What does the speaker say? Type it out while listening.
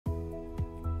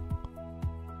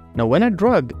Now, when a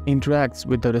drug interacts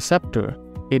with the receptor,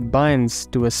 it binds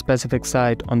to a specific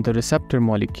site on the receptor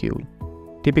molecule,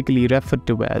 typically referred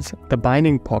to as the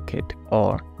binding pocket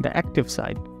or the active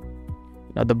site.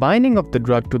 Now, the binding of the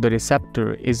drug to the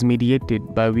receptor is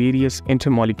mediated by various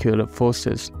intermolecular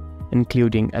forces,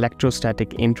 including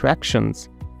electrostatic interactions,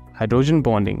 hydrogen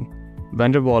bonding,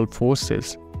 van der Waals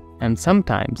forces, and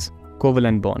sometimes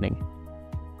covalent bonding.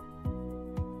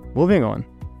 Moving on,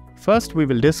 first we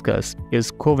will discuss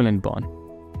is covalent bond.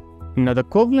 Now, the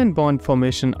covalent bond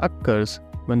formation occurs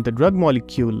when the drug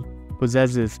molecule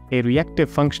possesses a reactive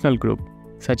functional group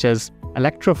such as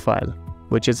electrophile,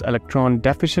 which is electron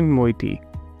deficient moiety,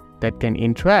 that can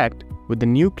interact with the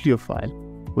nucleophile,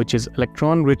 which is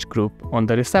electron-rich group on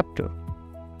the receptor.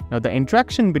 Now, the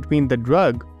interaction between the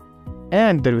drug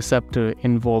and the receptor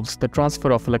involves the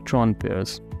transfer of electron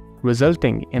pairs,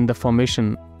 resulting in the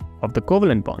formation of the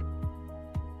covalent bond.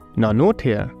 Now, note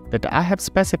here that I have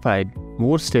specified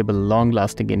more stable,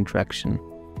 long-lasting interaction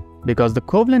because the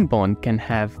covalent bond can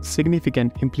have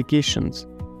significant implications.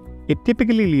 It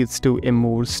typically leads to a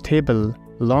more stable,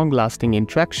 long-lasting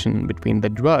interaction between the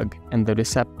drug and the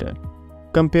receptor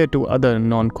compared to other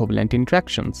non-covalent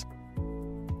interactions.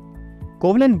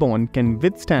 Covalent bond can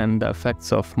withstand the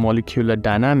effects of molecular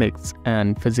dynamics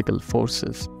and physical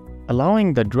forces,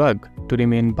 allowing the drug to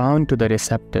remain bound to the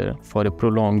receptor for a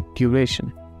prolonged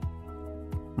duration.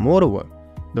 Moreover,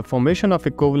 the formation of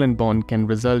a covalent bond can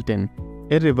result in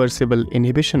irreversible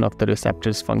inhibition of the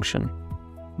receptor's function.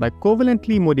 By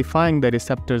covalently modifying the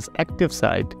receptor's active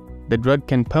site, the drug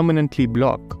can permanently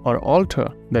block or alter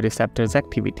the receptor's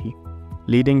activity,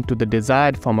 leading to the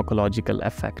desired pharmacological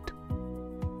effect.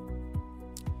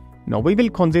 Now, we will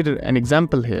consider an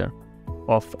example here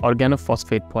of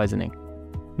organophosphate poisoning.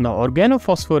 Now,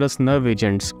 organophosphorus nerve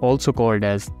agents, also called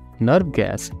as nerve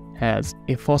gas, has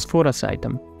a phosphorus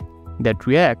atom that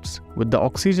reacts with the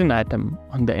oxygen atom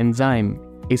on the enzyme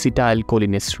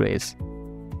acetylcholinesterase.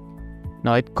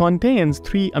 Now, it contains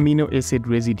 3 amino acid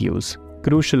residues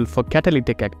crucial for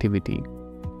catalytic activity.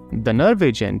 The nerve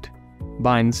agent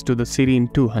binds to the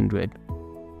serine 200.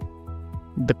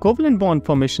 The covalent bond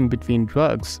formation between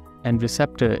drugs and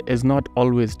receptor is not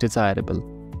always desirable.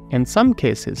 In some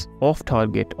cases,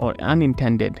 off-target or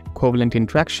unintended covalent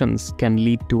interactions can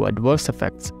lead to adverse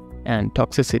effects and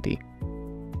toxicity.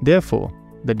 Therefore,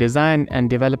 the design and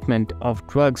development of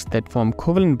drugs that form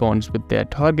covalent bonds with their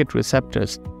target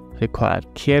receptors require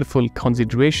careful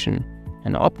consideration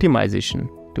and optimization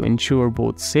to ensure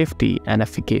both safety and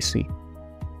efficacy.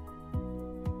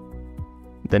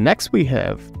 The next we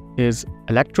have is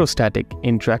electrostatic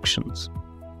interactions.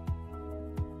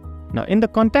 Now, in the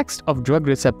context of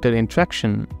drug-receptor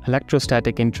interaction,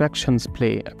 electrostatic interactions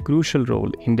play a crucial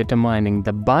role in determining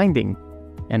the binding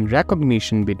and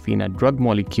recognition between a drug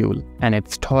molecule and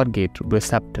its target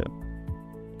receptor.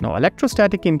 Now,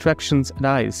 electrostatic interactions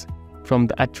arise from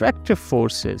the attractive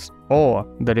forces or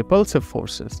the repulsive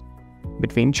forces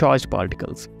between charged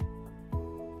particles.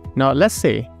 Now, let's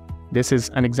say this is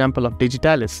an example of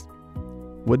digitalis.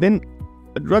 Within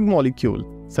a drug molecule,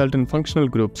 certain functional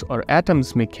groups or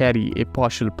atoms may carry a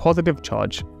partial positive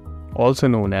charge, also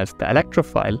known as the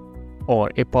electrophile,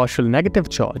 or a partial negative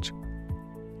charge,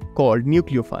 called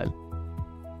nucleophile.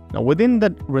 Now, within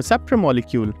the receptor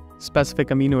molecule, specific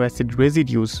amino acid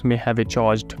residues may have a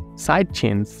charged side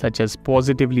chains such as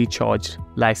positively charged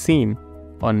lysine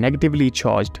or negatively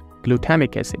charged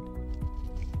glutamic acid.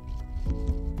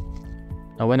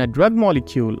 Now, when a drug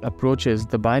molecule approaches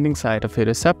the binding site of a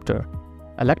receptor,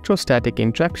 electrostatic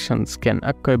interactions can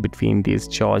occur between these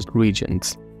charged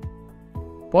regions.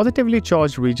 Positively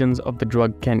charged regions of the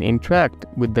drug can interact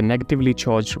with the negatively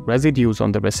charged residues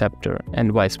on the receptor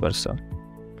and vice versa.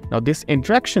 Now, this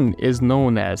interaction is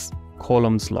known as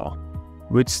Coulomb's law,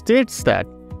 which states that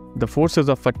the forces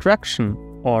of attraction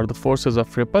or the forces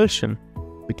of repulsion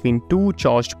between two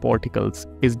charged particles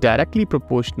is directly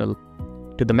proportional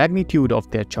to the magnitude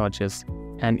of their charges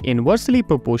and inversely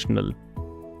proportional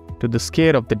to the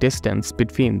square of the distance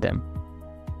between them.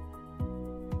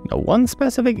 Now, one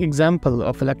specific example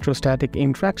of electrostatic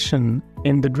interaction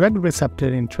in the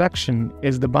drug-receptor interaction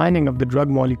is the binding of the drug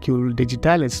molecule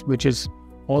digitalis, which is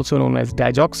also known as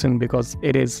digoxin because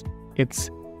it is its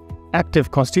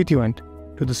active constituent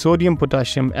to the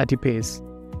sodium-potassium ATPase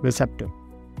receptor.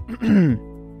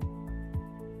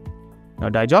 Now,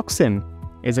 digoxin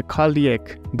is a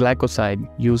cardiac glycoside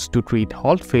used to treat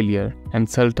heart failure and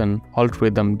certain heart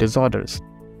rhythm disorders.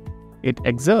 It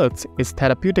exerts its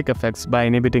therapeutic effects by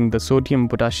inhibiting the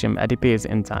sodium-potassium ATPase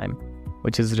enzyme,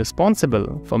 which is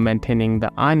responsible for maintaining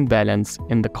the ion balance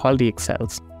in the cardiac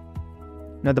cells.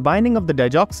 Now, the binding of the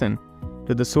digoxin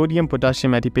to the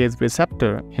sodium-potassium ATPase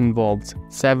receptor involves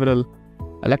several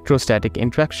electrostatic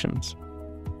interactions.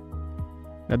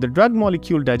 Now, the drug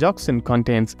molecule digoxin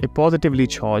contains a positively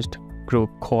charged group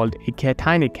called a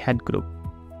cationic head group,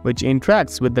 which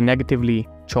interacts with the negatively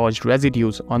charged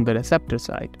residues on the receptor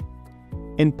side.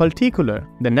 In particular,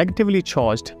 the negatively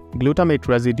charged glutamate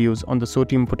residues on the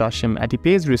sodium-potassium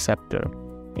ATPase receptor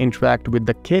interact with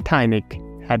the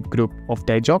cationic head group of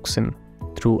digoxin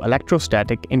through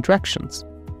electrostatic interactions.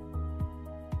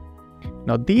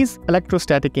 Now, these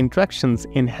electrostatic interactions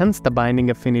enhance the binding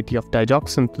affinity of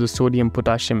digoxin to the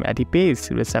sodium-potassium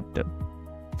ATPase receptor,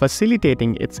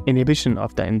 facilitating its inhibition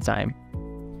of the enzyme.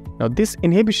 Now, this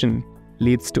inhibition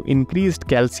leads to increased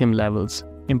calcium levels,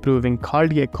 improving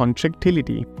cardiac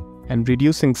contractility and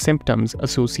reducing symptoms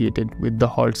associated with the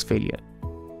heart's failure.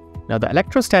 Now, the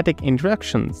electrostatic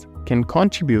interactions can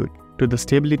contribute to the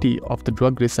stability of the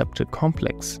drug receptor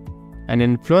complex and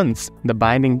influence the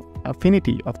binding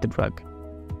affinity of the drug.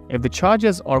 If the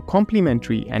charges are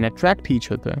complementary and attract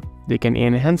each other, they can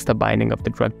enhance the binding of the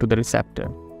drug to the receptor.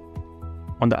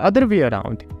 On the other way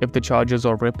around, if the charges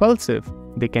are repulsive,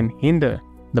 they can hinder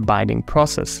the binding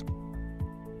process.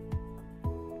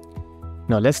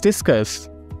 Now let's discuss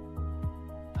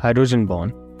hydrogen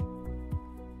bond.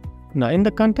 Now, in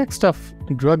the context of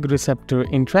drug receptor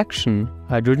interaction,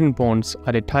 hydrogen bonds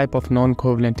are a type of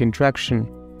non-covalent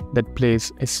interaction that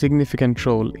plays a significant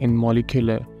role in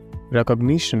molecular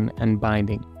recognition and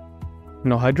binding.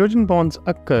 Now, hydrogen bonds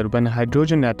occur when a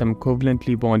hydrogen atom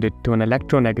covalently bonded to an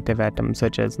electronegative atom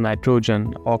such as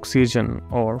nitrogen, oxygen,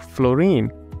 or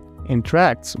fluorine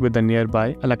interacts with a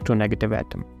nearby electronegative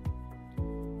atom.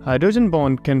 Hydrogen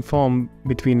bond can form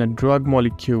between a drug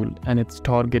molecule and its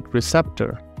target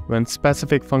receptor when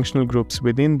specific functional groups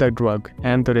within the drug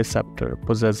and the receptor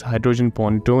possess hydrogen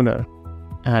bond donor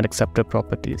and acceptor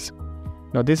properties.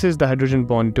 Now, this is the hydrogen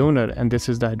bond donor and this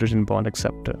is the hydrogen bond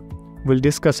acceptor. We'll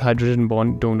discuss hydrogen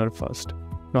bond donor first.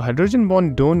 Now, hydrogen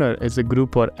bond donor is a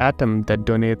group or atom that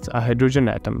donates a hydrogen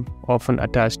atom, often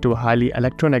attached to a highly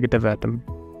electronegative atom,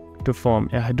 to form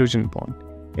a hydrogen bond.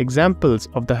 Examples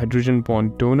of the hydrogen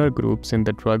bond donor groups in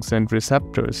the drugs and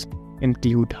receptors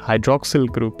include hydroxyl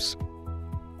groups,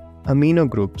 amino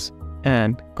groups,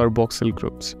 and carboxyl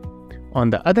groups. On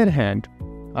the other hand,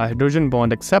 a hydrogen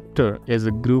bond acceptor is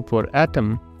a group or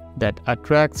atom that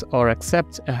attracts or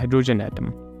accepts a hydrogen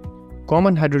atom.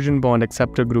 Common hydrogen bond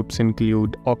acceptor groups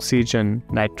include oxygen,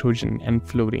 nitrogen, and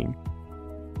fluorine.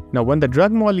 Now, when the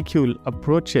drug molecule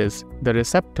approaches the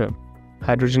receptor,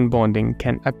 hydrogen bonding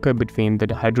can occur between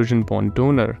the hydrogen bond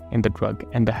donor in the drug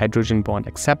and the hydrogen bond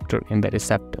acceptor in the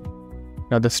receptor.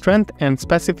 Now, the strength and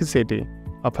specificity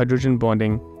of hydrogen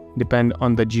bonding depend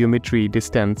on the geometry,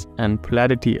 distance, and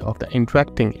polarity of the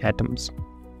interacting atoms.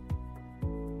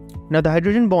 Now, the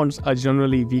hydrogen bonds are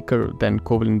generally weaker than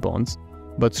covalent bonds,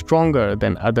 but stronger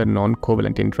than other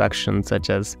non-covalent interactions such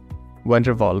as van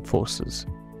der Waals forces.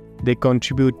 They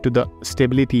contribute to the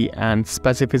stability and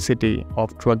specificity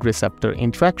of drug-receptor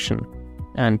interaction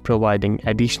and providing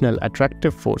additional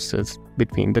attractive forces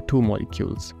between the two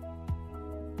molecules.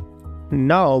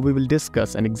 Now we will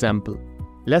discuss an example.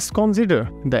 Let's consider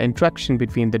the interaction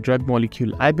between the drug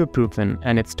molecule ibuprofen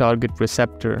and its target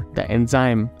receptor, the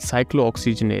enzyme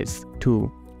cyclooxygenase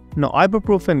 2. Now,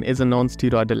 ibuprofen is a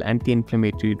non-steroidal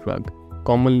anti-inflammatory drug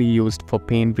commonly used for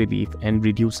pain relief and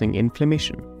reducing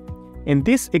inflammation. In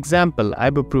this example,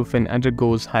 ibuprofen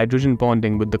undergoes hydrogen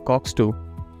bonding with the COX-2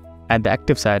 at the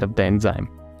active site of the enzyme.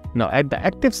 Now, at the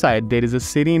active site, there is a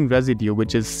serine residue,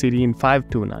 which is serine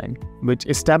 529, which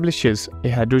establishes a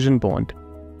hydrogen bond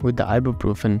with the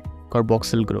ibuprofen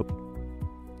carboxyl group.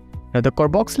 Now, the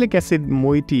carboxylic acid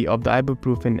moiety of the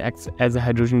ibuprofen acts as a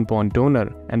hydrogen bond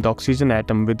donor, and the oxygen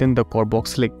atom within the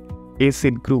carboxylic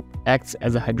acid group acts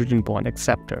as a hydrogen bond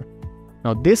acceptor.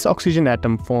 Now, this oxygen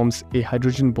atom forms a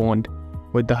hydrogen bond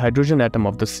with the hydrogen atom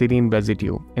of the serine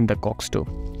residue in the COX-2.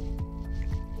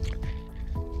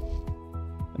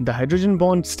 The hydrogen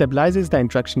bond stabilizes the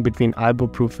interaction between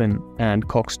ibuprofen and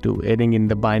COX-2, aiding in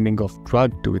the binding of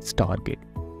drug to its target.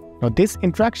 Now, this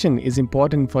interaction is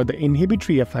important for the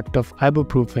inhibitory effect of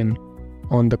ibuprofen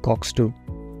on the COX-2.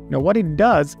 Now, what it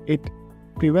does, it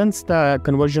prevents the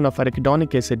conversion of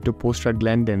arachidonic acid to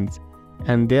prostaglandins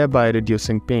and thereby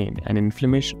reducing pain and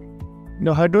inflammation.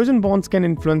 Now, hydrogen bonds can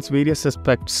influence various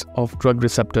aspects of drug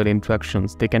receptor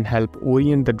interactions. They can help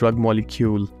orient the drug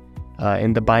molecule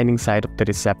in the binding site of the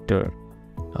receptor,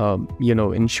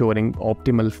 ensuring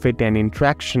optimal fit and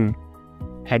interaction.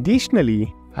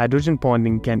 Additionally, hydrogen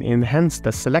bonding can enhance the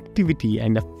selectivity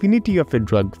and affinity of a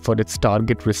drug for its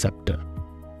target receptor.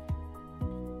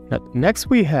 Now, next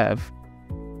we have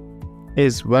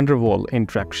is van der Waals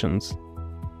interactions.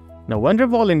 Now, van der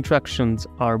Waals interactions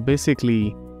are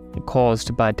basically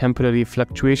caused by temporary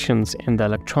fluctuations in the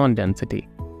electron density,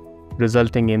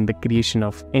 resulting in the creation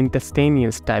of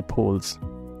interstaneous dipoles.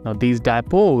 Now, these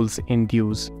dipoles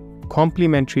induce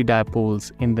complementary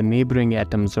dipoles in the neighboring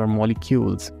atoms or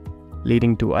molecules,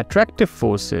 leading to attractive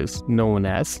forces known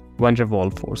as van der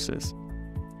Waals forces.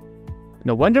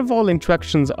 Now, van der Waals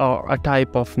interactions are a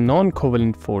type of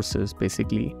non-covalent forces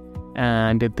basically,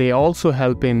 and they also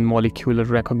help in molecular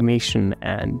recognition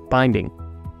and binding.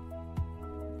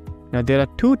 Now, there are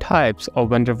two types of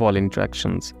van der Waals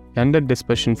interactions: London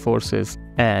dispersion forces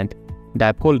and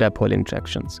dipole-dipole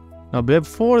interactions. Now,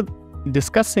 before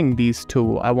discussing these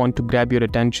two, I want to grab your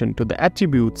attention to the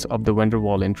attributes of the van der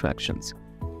Waals interactions.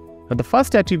 Now, the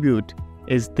first attribute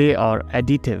is they are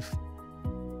additive.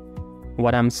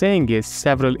 What I'm saying is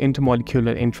several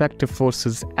intermolecular interactive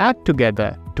forces add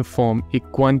together to form a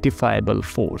quantifiable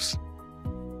force.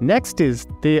 Next is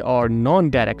they are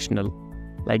non-directional,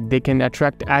 like they can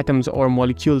attract atoms or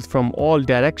molecules from all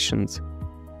directions.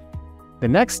 The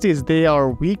next is they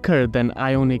are weaker than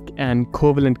ionic and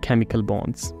covalent chemical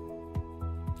bonds.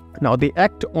 Now, they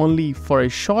act only for a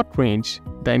short range.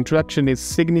 The interaction is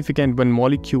significant when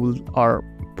molecules are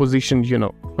positioned,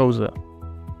 closer.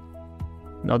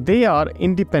 Now, they are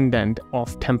independent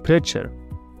of temperature,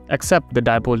 except the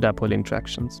dipole-dipole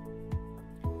interactions.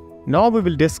 Now, we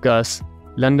will discuss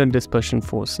London dispersion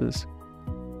forces.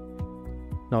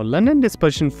 Now, London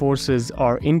dispersion forces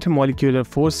are intermolecular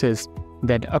forces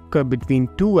that occur between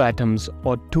two atoms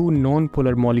or two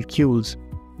non-polar molecules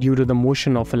due to the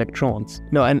motion of electrons.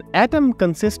 Now, an atom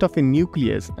consists of a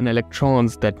nucleus and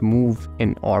electrons that move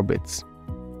in orbits.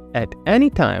 At any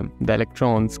time, the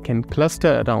electrons can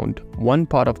cluster around one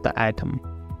part of the atom.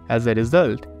 As a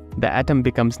result, the atom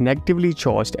becomes negatively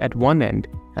charged at one end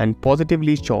and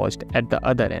positively charged at the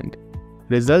other end,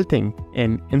 resulting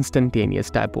in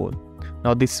instantaneous dipole.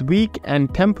 Now, this weak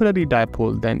and temporary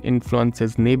dipole then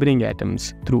influences neighboring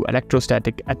atoms through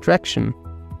electrostatic attraction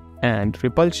and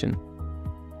repulsion.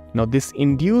 Now, these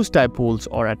induced dipoles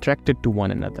are attracted to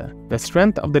one another. The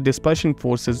strength of the dispersion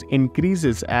forces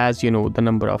increases as the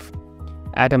number of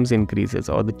atoms increases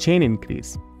or the chain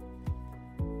increase.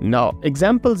 Now,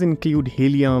 examples include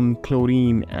helium,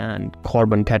 chlorine, and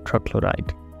carbon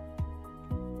tetrachloride.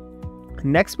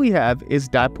 Next we have is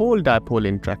dipole-dipole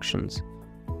interactions.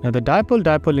 Now, the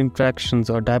dipole-dipole interactions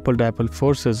or dipole-dipole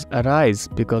forces arise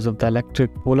because of the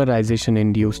electric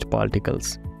polarization-induced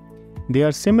particles. They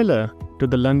are similar to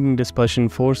the London dispersion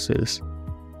forces,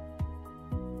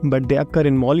 but they occur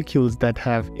in molecules that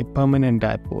have a permanent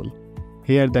dipole.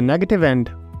 Here, the negative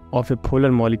end of a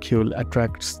polar molecule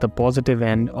attracts the positive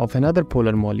end of another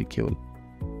polar molecule.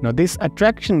 Now, this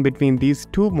attraction between these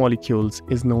two molecules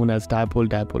is known as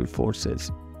dipole-dipole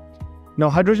forces. Now,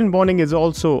 hydrogen bonding is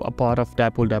also a part of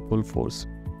dipole-dipole force.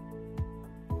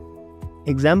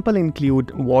 Examples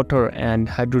include water and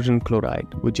hydrogen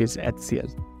chloride, which is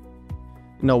HCl.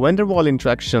 Now, van der Waals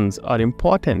interactions are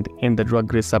important in the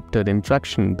drug-receptor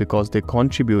interaction because they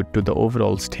contribute to the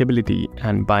overall stability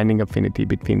and binding affinity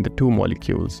between the two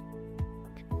molecules.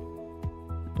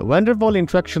 The van der Waals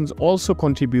interactions also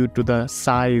contribute to the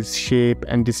size, shape,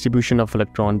 and distribution of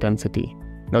electron density.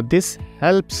 Now, this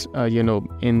helps,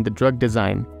 in the drug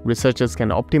design. Researchers can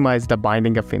optimize the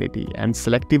binding affinity and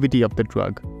selectivity of the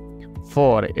drug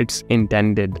for its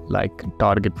intended,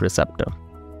 target receptor.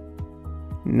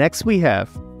 Next we have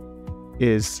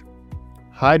is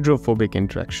hydrophobic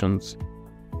interactions.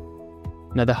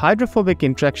 Now, the hydrophobic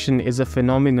interaction is a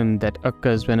phenomenon that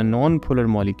occurs when a non-polar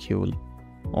molecule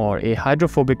or a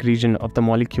hydrophobic region of the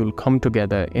molecule come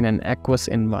together in an aqueous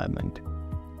environment.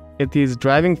 It is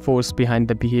driving force behind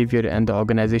the behavior and the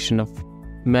organization of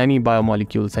many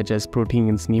biomolecules such as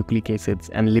proteins, nucleic acids,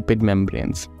 and lipid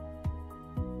membranes.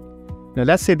 Now,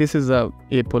 let's say this is a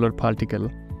apolar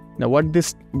particle. Now,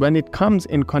 when it comes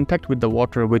in contact with the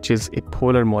water, which is a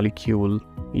polar molecule,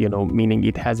 meaning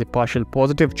it has a partial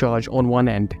positive charge on one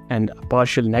end and a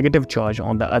partial negative charge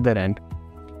on the other end.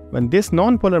 When this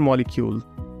non-polar molecule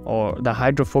or the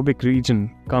hydrophobic region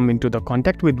come into the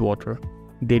contact with water,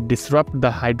 they disrupt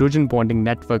the hydrogen bonding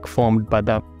network formed by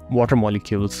the water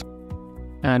molecules.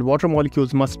 And water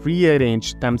molecules must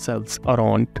rearrange themselves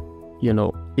around,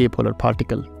 apolar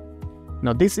particle.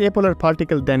 Now, this apolar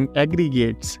particle then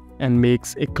aggregates and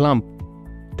makes a clump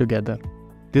together.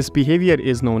 This behavior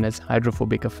is known as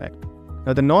hydrophobic effect.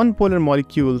 Now, the non-polar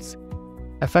molecules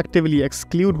effectively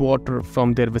exclude water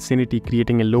from their vicinity,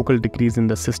 creating a local decrease in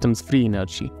the system's free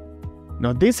energy.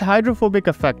 Now, this hydrophobic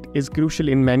effect is crucial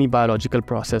in many biological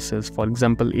processes. For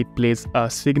example, it plays a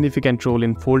significant role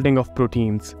in folding of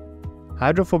proteins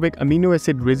hydrophobic amino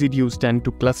acid residues tend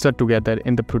to cluster together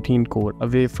in the protein core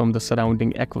away from the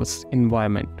surrounding aqueous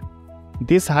environment.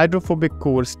 This hydrophobic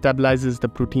core stabilizes the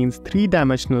protein's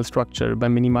three-dimensional structure by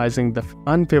minimizing the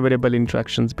unfavorable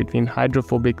interactions between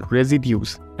hydrophobic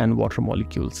residues and water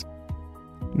molecules.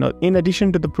 Now, in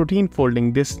addition to the protein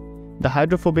folding, the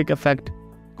hydrophobic effect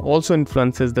also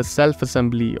influences the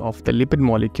self-assembly of the lipid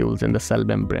molecules in the cell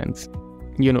membranes.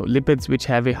 Lipids which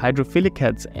have a hydrophilic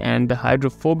heads and the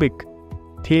hydrophobic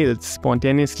tails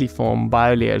spontaneously form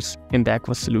biolayers in the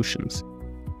aqueous solutions.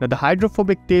 Now, the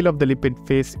hydrophobic tail of the lipid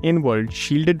face inward,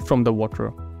 shielded from the water,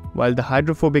 while the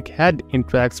hydrophobic head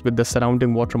interacts with the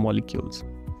surrounding water molecules.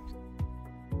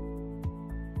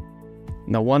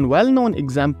 Now, one well-known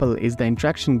example is the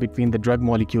interaction between the drug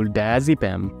molecule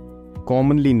diazepam,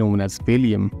 commonly known as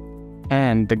Valium,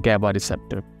 and the GABA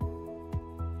receptor.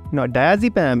 Now,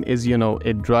 diazepam is,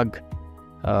 a drug,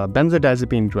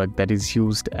 benzodiazepine drug that is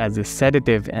used as a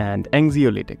sedative and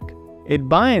anxiolytic. It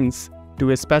binds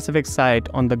to a specific site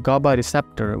on the GABA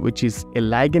receptor, which is a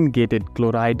ligand-gated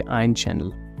chloride ion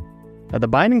channel. Now, the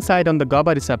binding site on the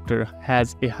GABA receptor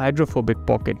has a hydrophobic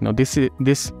pocket. Now, this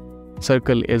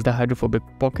circle is the hydrophobic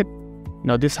pocket.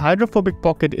 Now, this hydrophobic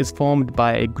pocket is formed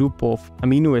by a group of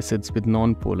amino acids with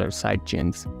non-polar side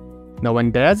chains. Now,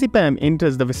 when diazepam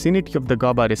enters the vicinity of the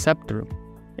GABA receptor,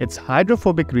 its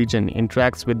hydrophobic region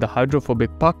interacts with the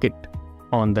hydrophobic pocket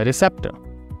on the receptor.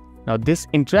 Now, this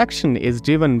interaction is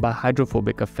driven by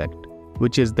hydrophobic effect,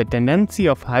 which is the tendency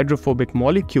of hydrophobic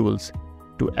molecules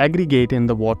to aggregate in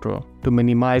the water to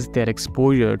minimize their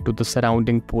exposure to the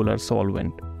surrounding polar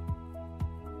solvent.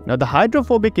 Now, the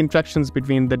hydrophobic interactions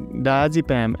between the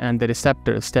diazepam and the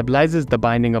receptor stabilizes the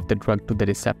binding of the drug to the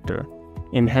receptor,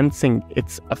 enhancing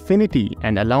its affinity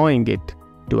and allowing it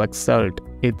to exert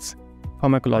its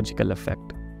pharmacological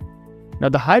effect. Now,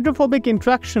 the hydrophobic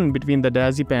interaction between the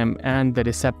diazepam and the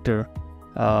receptor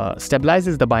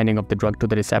stabilizes the binding of the drug to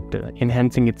the receptor,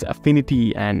 enhancing its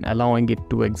affinity and allowing it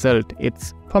to exert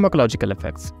its pharmacological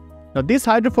effects. Now, this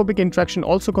hydrophobic interaction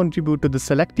also contributes to the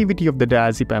selectivity of the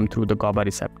diazepam through the GABA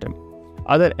receptor.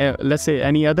 Let's say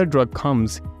any other drug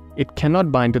comes, it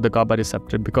cannot bind to the GABA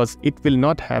receptor because it will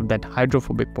not have that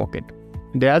hydrophobic pocket.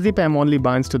 Diazepam only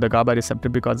binds to the GABA receptor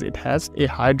because it has a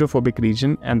hydrophobic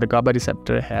region and the GABA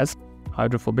receptor has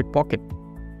hydrophobic pocket.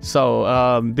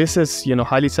 So this is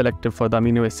highly selective for the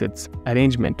amino acids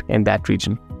arrangement in that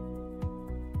region.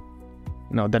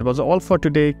 Now, that was all for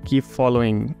today. Keep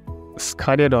following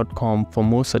sqadia.com for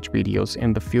more such videos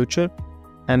in the future,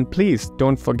 and please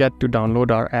don't forget to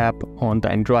download our app on the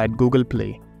Android Google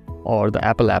Play or the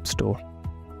Apple App Store.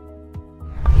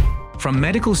 From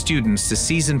medical students to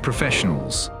seasoned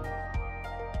professionals,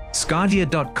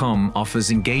 sqadia.com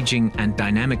offers engaging and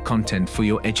dynamic content for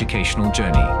your educational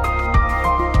journey.